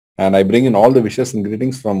And I bring in all the wishes and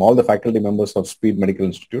greetings from all the faculty members of Speed Medical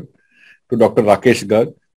Institute to Dr. Rakesh Garg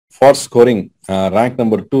for scoring rank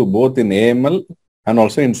number 2 both in AML and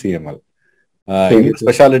also in CML in the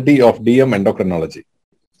specialty of DM Endocrinology.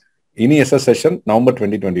 ini-cet session, November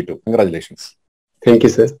 2022. Congratulations. Thank you,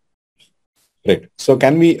 sir. Great. So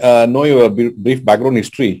can we know your brief background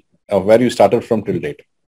history of where you started from till date?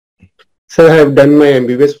 Sir, I have done my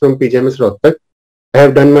MBBS from PGMS Rohtak. I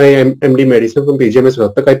have done my MD Medicine from PGMS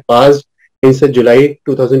Rohtak. I passed in July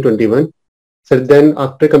 2021. So then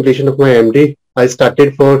after completion of my MD, I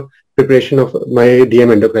started for preparation of my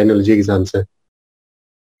DM Endocrinology exam, sir.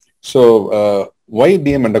 So why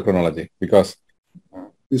DM Endocrinology? Because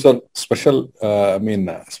these are special,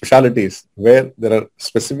 specialities where there are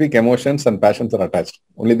specific emotions and passions are attached.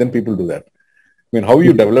 Only then people do that. I mean, how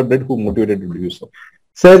you developed it, who motivated you to do so?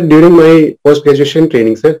 Sir, during my post-graduation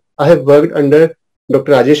training, sir, I have worked under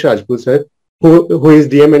Dr. Rajesh Rajput, sir, who is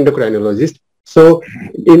DM endocrinologist. So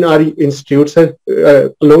in our institute, sir,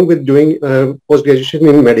 along with doing post-graduation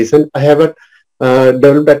in medicine, I have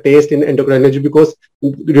developed a taste in endocrinology because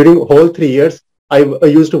during whole 3 years, I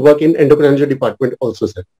used to work in endocrinology department also,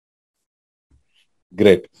 sir.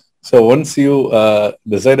 Great. So once you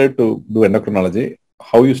decided to do endocrinology,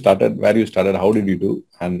 how you started, where you started, how did you do,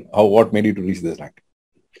 and what made you to reach this rank?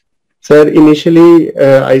 Sir, initially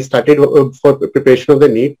I started for preparation of the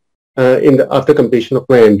NEET after completion of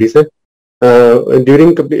my MD, sir.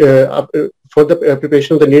 For the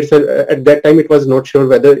preparation of the NEET, sir, at that time it was not sure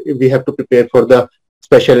whether we have to prepare for the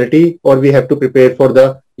specialty or we have to prepare for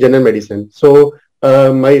the general medicine. So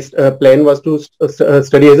my plan was to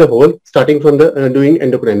study as a whole, starting from the doing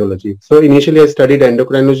endocrinology. So initially I studied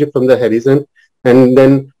endocrinology from the Harrison, and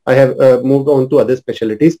then I have moved on to other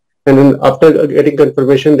specialties. And then after getting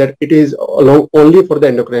confirmation that it is only for the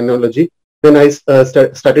endocrinology, then I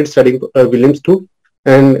started studying Williams too.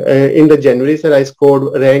 And in the January, sir, I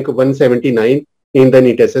scored rank 179 in the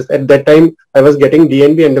NEET SS. At that time, I was getting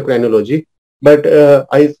DNB endocrinology, but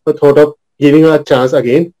I thought of giving a chance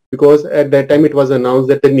again, because at that time it was announced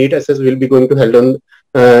that the NEET SS will be going to held on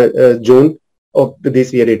June of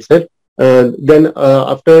this year itself. Then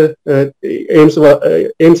after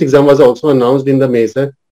AIMS exam was also announced in the May,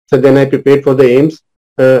 sir. So then I prepared for the AIMS,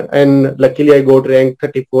 and luckily I got rank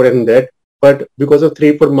 34 in that. But because of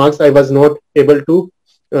 3-4 marks, I was not able to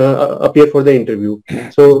appear for the interview.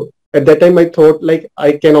 So at that time, I thought like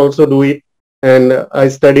I can also do it, and I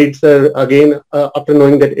studied, sir, again after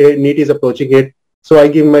knowing that NEET is approaching it. So I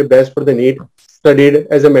gave my best for the NEET, studied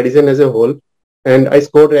as a medicine as a whole, and I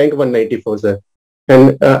scored rank 194, sir.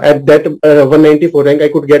 And at that 194 rank, I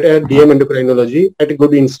could get a DM endocrinology at a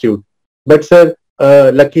good institute. But sir,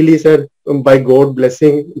 luckily, sir, by God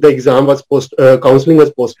blessing, the exam was counseling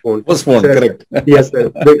was postponed. Postponed, sir, correct. Yes,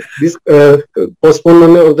 sir. This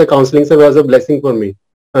postponement of the counseling, sir, was a blessing for me.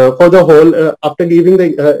 For the whole, after giving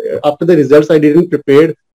after the results, I didn't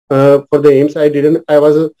prepare for the AIMS. I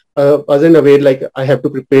wasn't aware like I have to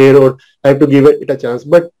prepare or I have to give it a chance.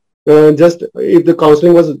 But just if the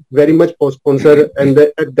counseling was very much postponed, sir, and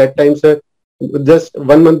at that time, sir, just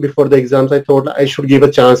 1 month before the exams, I thought I should give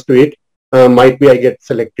a chance to it. Might be I get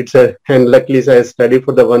selected, sir. And luckily, sir, I studied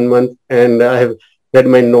for the 1 month, and I have read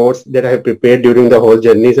my notes that I have prepared during the whole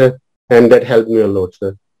journey, sir, and that helped me a lot,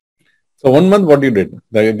 sir. So 1 month, what you did?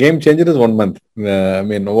 The game changer is 1 month.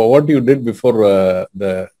 What you did before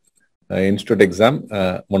the institute exam?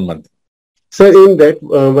 1 month. Sir, in that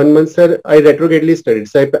 1 month, sir, I retrogradely studied.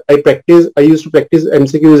 So I used to practice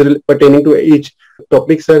MCQs pertaining to each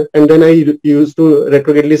topic, sir, and then I used to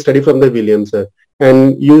retrogradely study from the Williams, sir,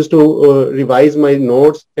 and used to revise my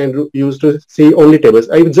notes and used to see only tables.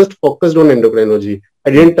 I just focused on endocrinology.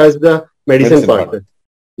 I didn't touch the medicine part.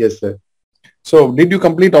 Yes, sir. So did you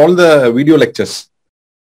complete all the video lectures?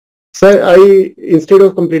 Sir, instead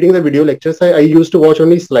of completing the video lectures, I used to watch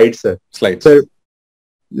only slides, sir. Slides. Sir,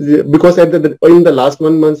 because in the last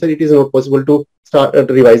 1 month, sir, it is not possible to start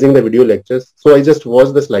revising the video lectures. So I just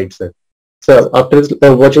watched the slides, sir. So after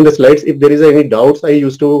watching the slides, if there is any doubts, I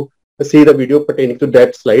used to see the video pertaining to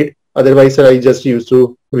that slide. Otherwise, sir, I just used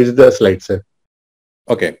to visit the slides, sir.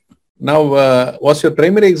 Okay. Now, was your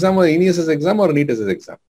primary exam or ini-cet exam or NEET SS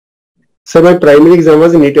exam? Sir, my primary exam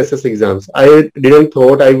was NEET SS exams. I didn't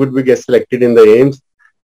thought I would get selected in the AIMS.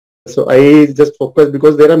 So I just focused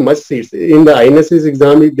because there are much seats. In the INSS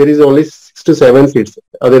exam, there is only 6 to 7 seats.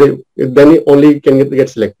 Then only you can get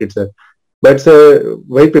selected, sir. But sir,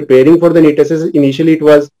 while preparing for the NEET SS, initially it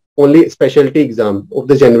was only specialty exam of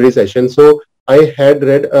the January session. So I had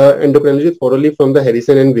read endocrinology thoroughly from the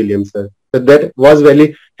Harrison and Williams, sir. So that was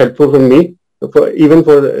very helpful for me, even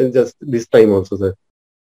for just this time also, sir.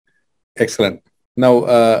 Excellent.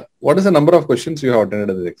 Now, what is the number of questions you have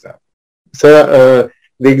attended the exam? Sir,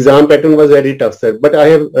 the exam pattern was very tough, sir. But I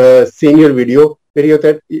have seen your video where you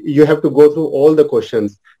said you have to go through all the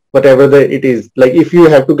questions, whatever it is. Like if you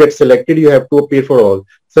have to get selected, you have to appear for all.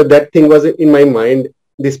 So that thing was in my mind.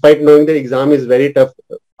 Despite knowing the exam is very tough,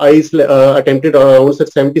 I attempted around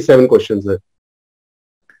 77 questions, sir.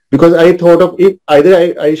 Because I thought of it,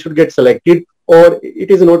 either I should get selected or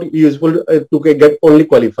it is not useful to get only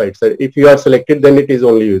qualified, sir. If you are selected, then it is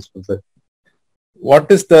only useful, sir.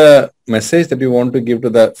 What is the message that you want to give to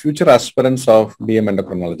the future aspirants of BM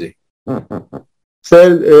Endocrinology?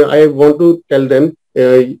 Sir, I want to tell them,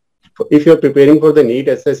 if you are preparing for the NEET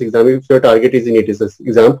SS exam, if your target is in NEET SS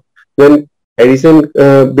exam, then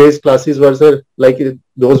Harrison-based classes were, sir, like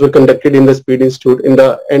those were conducted in the Speed Institute in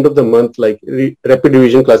the end of the month, like rapid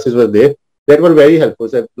revision classes were there. That were very helpful,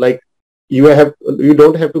 sir. Like you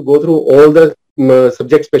don't have to go through all the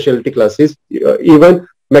subject specialty classes. Even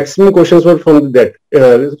maximum questions were from that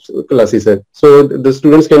classes, sir. So the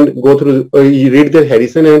students can go through, read their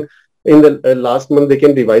Harrison, and in the last month they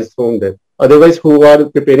can revise from that. Otherwise, who are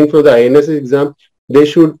preparing for the INS exam, they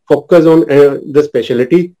should focus on the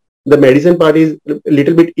specialty. The medicine part is a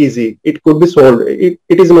little bit easy. It could be solved. It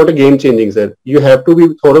is not a game changing, sir. You have to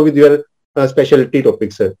be thorough with your specialty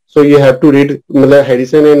topics, sir. So you have to read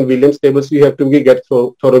Harrison and Williams tables. You have to get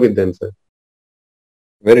thorough with them, sir.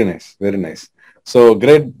 Very nice, very nice. So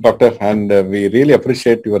great, doctor, and we really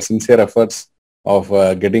appreciate your sincere efforts of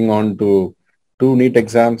getting on to 2 NEET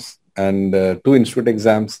exams and 2 institute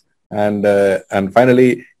exams, and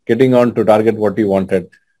finally getting on to target what you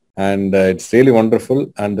wanted. And it's really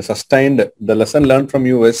wonderful. And the lesson learned from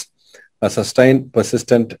you is a sustained,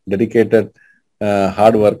 persistent, dedicated,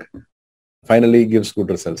 hard work finally gives good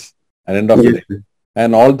results at the end of the day.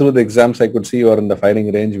 And all through the exams, I could see you are in the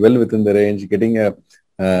firing range, well within the range, getting a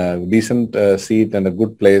decent seat and a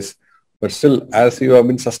good place. But still, as you have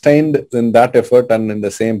been sustained in that effort and in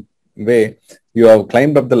the same way, you have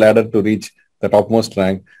climbed up the ladder to reach the topmost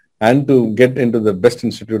rank and to get into the best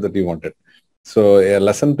institute that you wanted. So a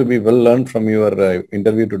lesson to be well learned from your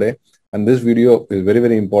interview today. And this video is very,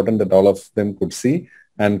 very important that all of them could see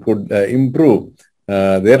and could improve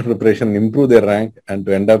their preparation, improve their rank, and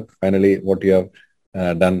to end up finally what you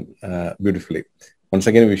have done beautifully. Once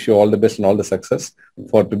again, wish you all the best and all the success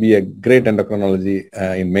to be a great endocrinology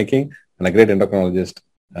in making and a great endocrinologist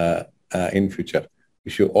in future.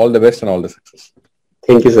 Wish you all the best and all the success.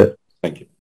 Thank you, sir. Thank you.